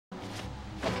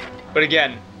But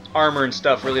again, armor and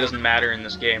stuff really doesn't matter in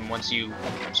this game once you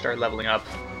start leveling up.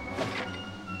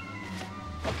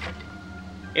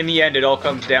 In the end, it all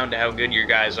comes down to how good your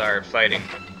guys are at fighting.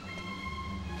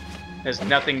 It has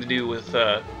nothing to do with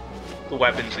the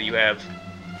weapons that you have.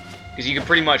 Because you can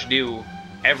pretty much do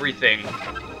everything.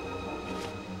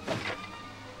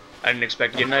 I didn't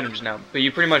expect to get an item just now, but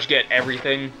you pretty much get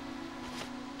everything,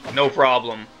 no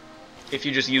problem, if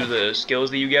you just use the skills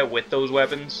that you get with those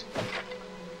weapons.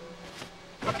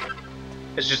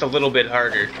 It's just a little bit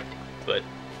harder, but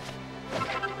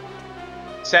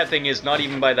sad thing is, not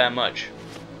even by that much.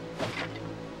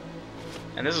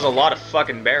 And this is a lot of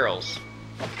fucking barrels.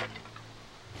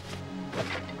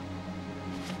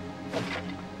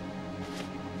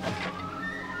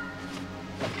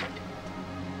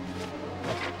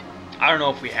 I don't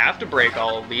know if we have to break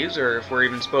all of these, or if we're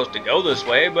even supposed to go this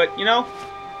way, but, you know,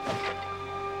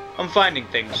 I'm finding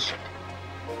things.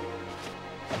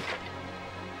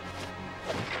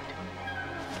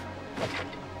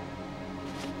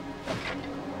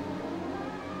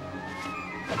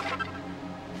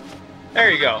 There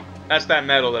you go. That's that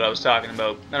metal that I was talking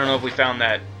about. I don't know if we found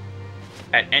that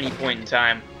at any point in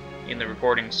time in the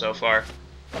recording so far.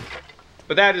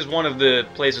 But that is one of the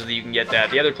places that you can get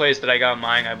that. The other place that I got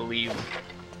mine, I believe,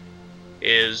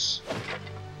 is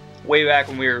way back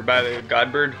when we were by the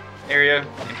Godbird area,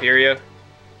 Imperia.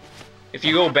 If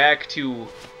you go back to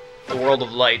the World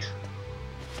of Light,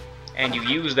 and you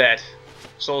use that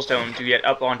Soulstone to get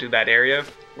up onto that area,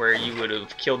 where you would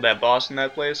have killed that boss in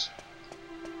that place,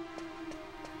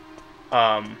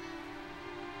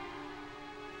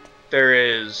 there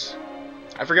is...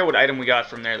 I forget what item we got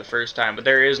from there the first time, but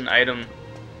there is an item,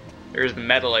 there is the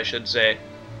metal, I should say.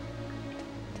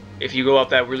 If you go up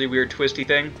that really weird twisty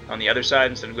thing on the other side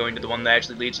instead of going to the one that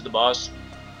actually leads to the boss.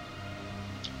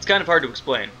 It's kind of hard to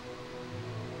explain.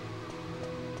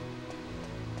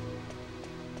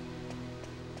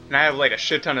 And I have like a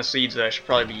shit ton of seeds that I should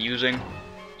probably be using.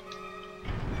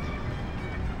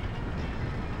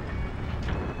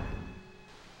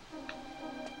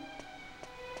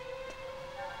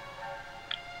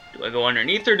 Do I go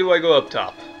underneath or do I go up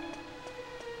top?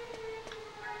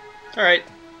 Alright.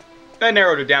 That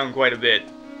narrowed it down quite a bit.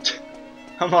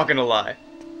 I'm not gonna lie.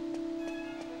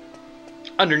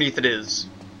 Underneath it is.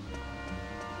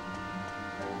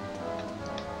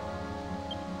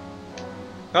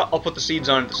 Well, I'll put the seeds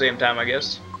on at the same time, I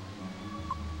guess.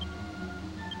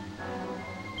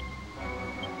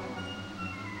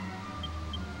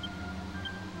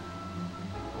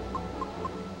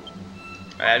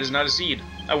 That is not a seed.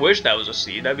 I wish that was a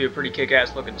seed. That'd be a pretty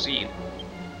kick-ass looking seed.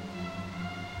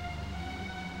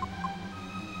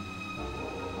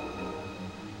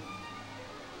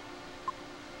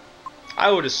 I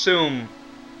would assume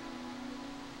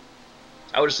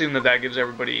that that gives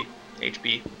everybody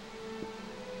HP.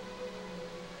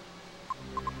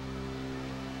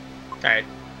 Alright.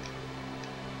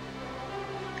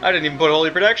 I didn't even put Holy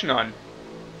Protection on.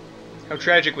 How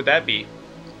tragic would that be?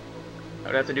 I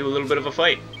would have to do a little bit of a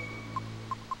fight.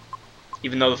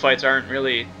 Even though the fights aren't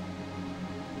really...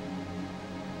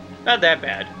 not that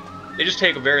bad. They just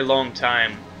take a very long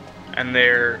time. And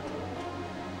they're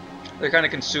kind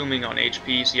of consuming on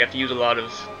HP, so you have to use a lot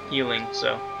of healing,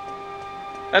 so...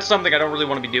 that's something I don't really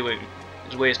want to be doing,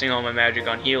 is wasting all my magic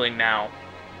on healing now.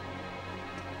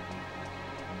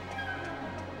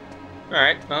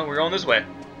 Alright, well, we're going this way.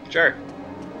 Sure.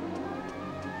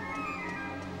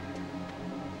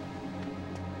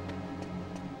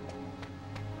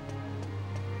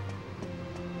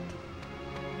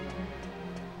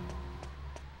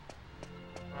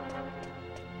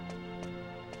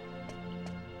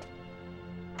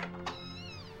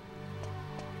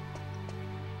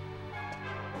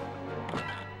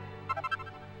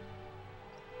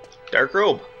 Dark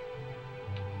robe.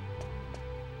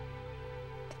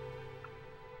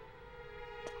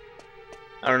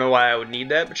 I don't know why I would need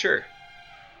that, but sure.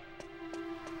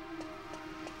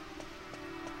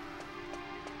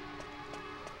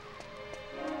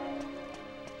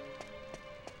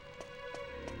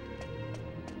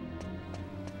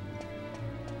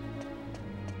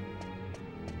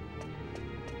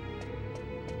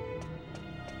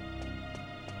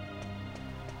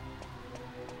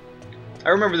 I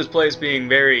remember this place being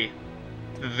very,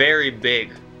 very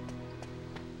big.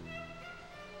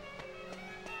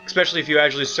 Especially if you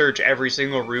actually search every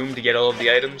single room to get all of the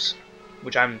items,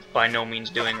 which I'm by no means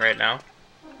doing right now.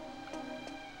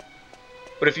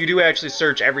 But if you do actually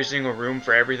search every single room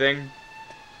for everything,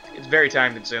 it's very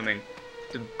time consuming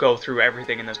to go through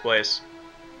everything in this place.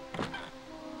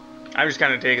 I'm just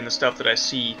kind of taking the stuff that I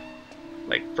see,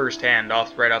 like, firsthand,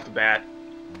 right off the bat.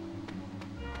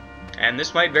 And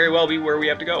this might very well be where we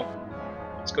have to go.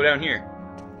 Let's go down here.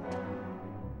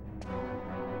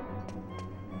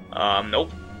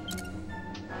 Nope.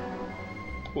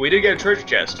 We did get a treasure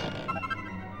chest.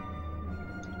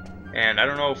 And I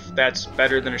don't know if that's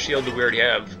better than a shield that we already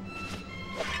have.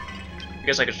 I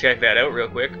guess I could check that out real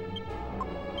quick.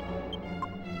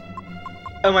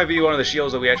 That might be one of the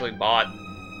shields that we actually bought.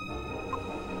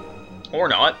 Or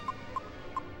not.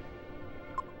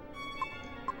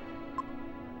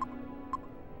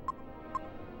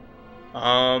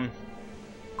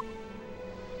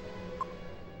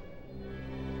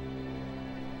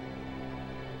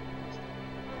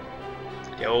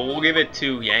 Yeah, well, we'll give it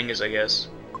to Yangus, I guess.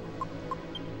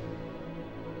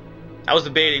 I was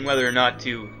debating whether or not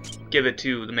to give it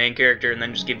to the main character and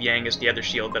then just give Yangus the other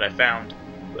shield that I found,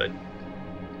 but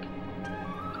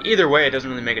either way, it doesn't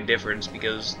really make a difference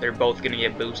because they're both going to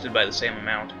get boosted by the same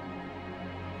amount.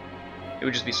 It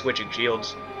would just be switching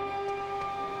shields.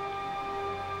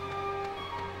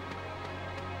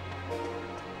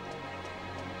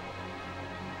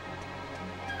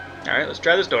 Alright, let's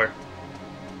try this door.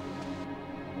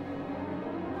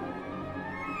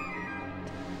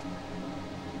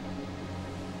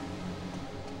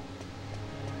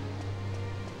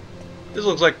 This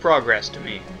looks like progress to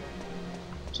me.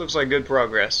 This looks like good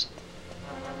progress.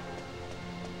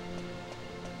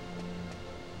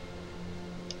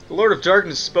 The Lord of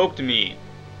Darkness spoke to me.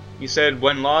 He said,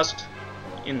 when lost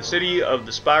in the city of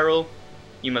the spiral,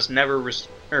 you must never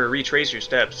retrace your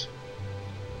steps.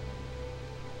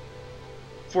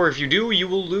 For if you do, you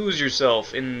will lose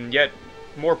yourself in yet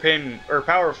more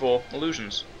powerful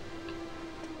illusions.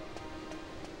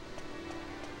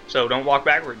 So don't walk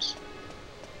backwards.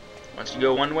 Once you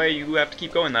go one way, you have to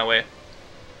keep going that way.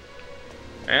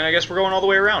 And I guess we're going all the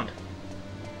way around.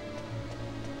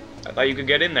 I thought you could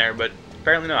get in there, but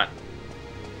apparently not.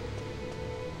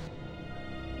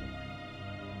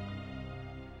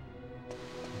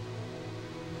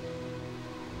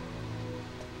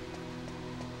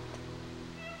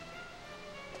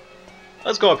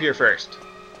 Let's go up here first.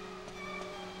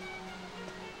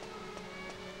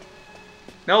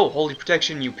 No, holy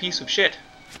protection, you piece of shit.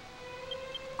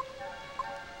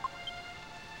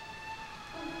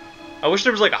 I wish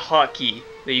there was like a hotkey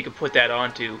that you could put that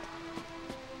onto.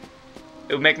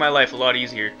 It would make my life a lot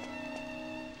easier.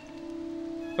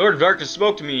 Lord of Darkness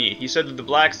spoke to me. He said that the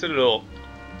Black Citadel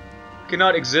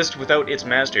cannot exist without its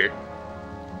master.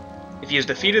 If he is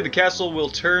defeated, the castle will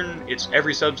turn its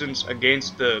every substance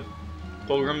against the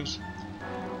pilgrims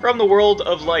from the world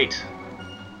of light.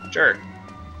 Sure.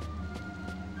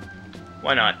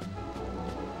 Why not?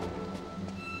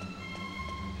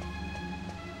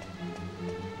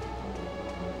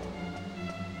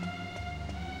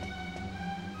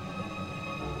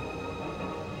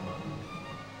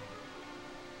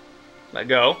 Let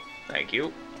go. Thank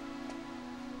you.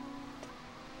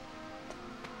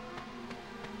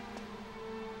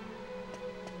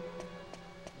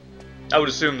 I would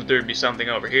assume that there'd be something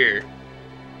over here.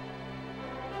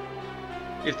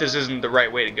 If this isn't the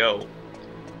right way to go.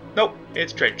 Nope,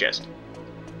 it's a treasure chest.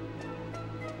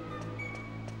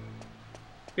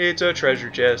 It's a treasure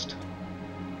chest.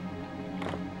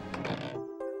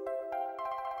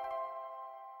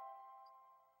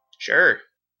 Sure.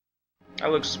 That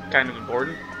looks kind of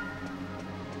important.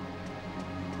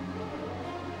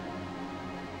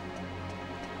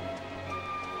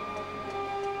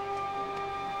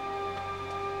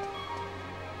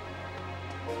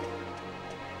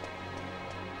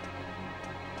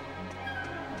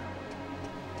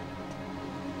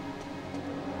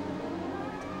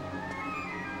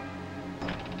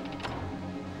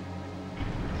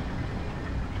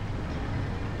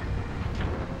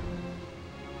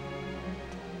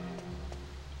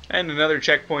 And another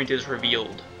checkpoint is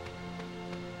revealed.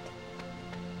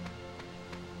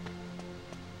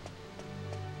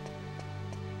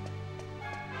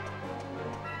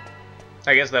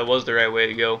 I guess that was the right way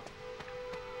to go.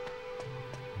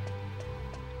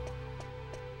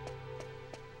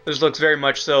 This looks very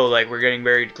much so like we're getting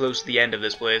very close to the end of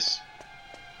this place.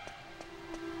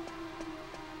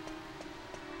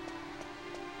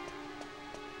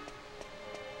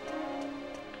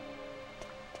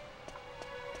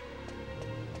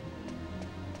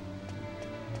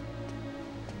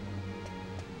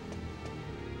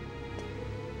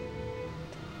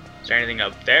 Is there anything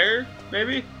up there,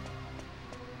 maybe?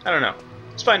 I don't know.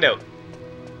 Let's find out.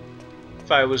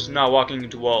 If I was not walking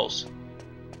into walls.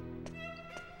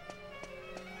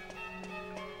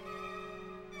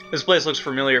 This place looks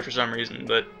familiar for some reason,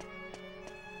 but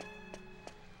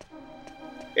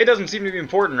it doesn't seem to be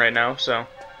important right now, so.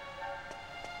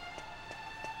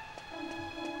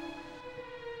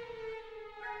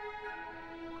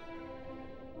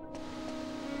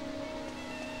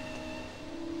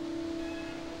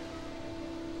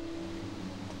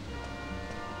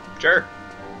 Sure.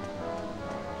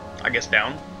 I guess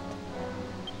down.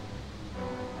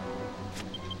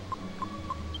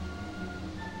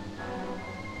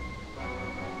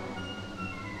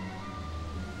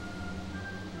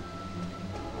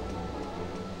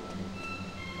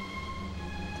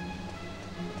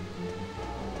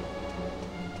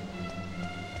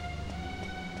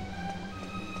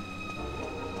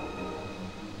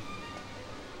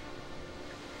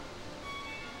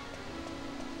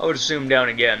 I would assume down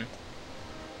again.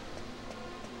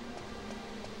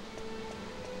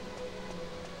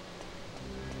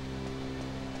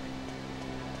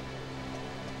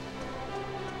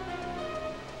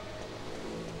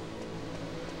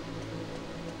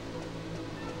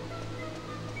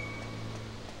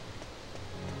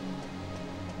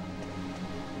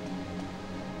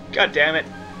 God damn it.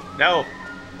 No.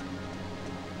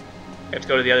 I have to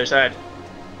go to the other side.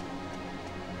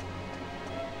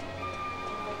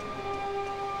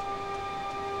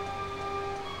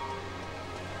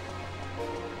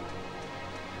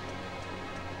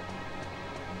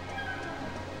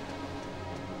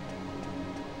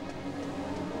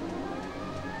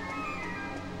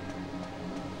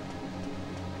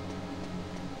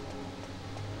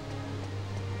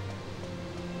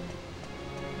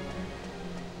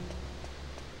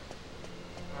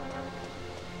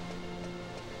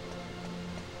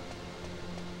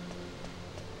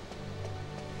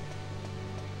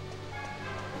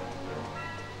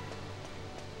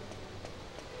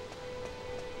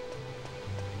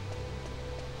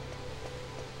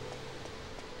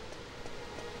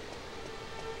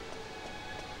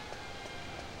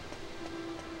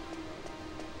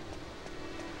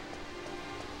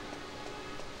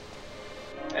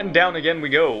 And down again we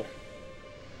go.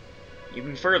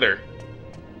 Even further.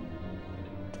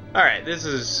 Alright, this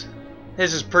is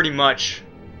pretty much...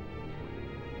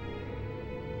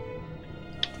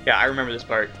 Yeah, I remember this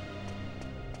part.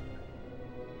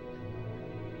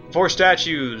 4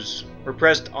 statues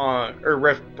represent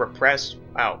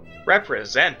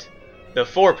the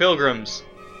 4 pilgrims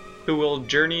who will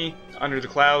journey under the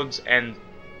clouds and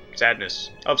sadness.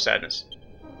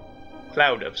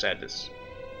 Cloud of sadness.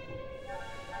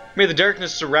 May the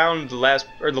darkness surround the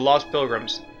lost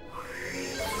pilgrims.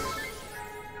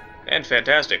 And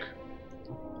fantastic.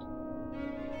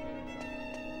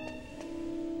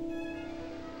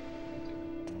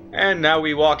 And now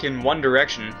we walk in one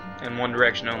direction, and one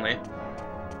direction only.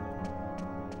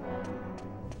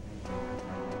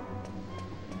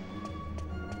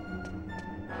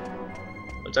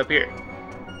 What's up here?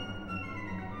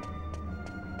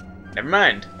 Never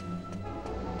mind.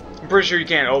 I'm pretty sure you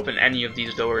can't open any of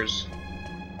these doors,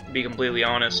 to be completely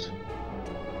honest.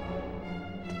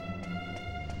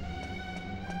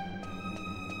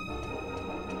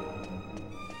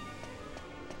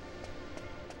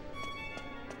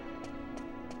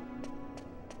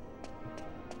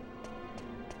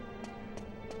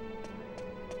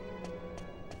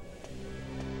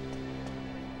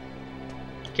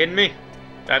 Kidding me?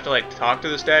 Do I have to like talk to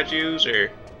the statues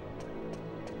or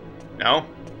no?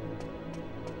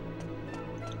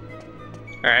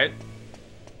 Alright.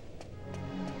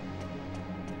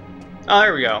 Oh,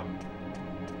 there we go.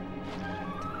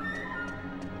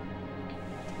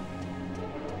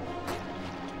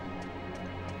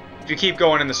 If you keep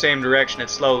going in the same direction, it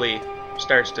slowly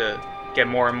starts to get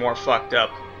more and more fucked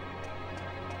up.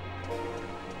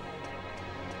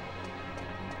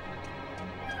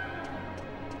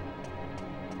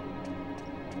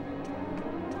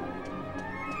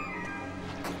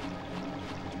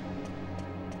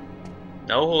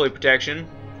 No holy protection.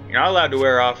 You're not allowed to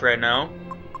wear off right now.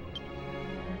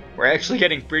 We're actually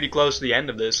getting pretty close to the end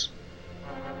of this.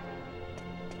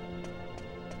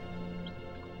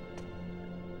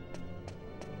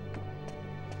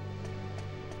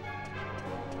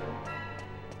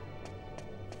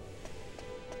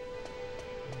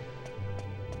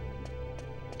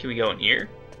 Can we go in here?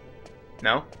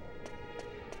 No?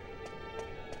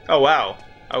 Oh wow.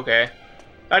 Okay.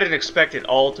 I didn't expect it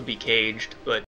all to be caged, but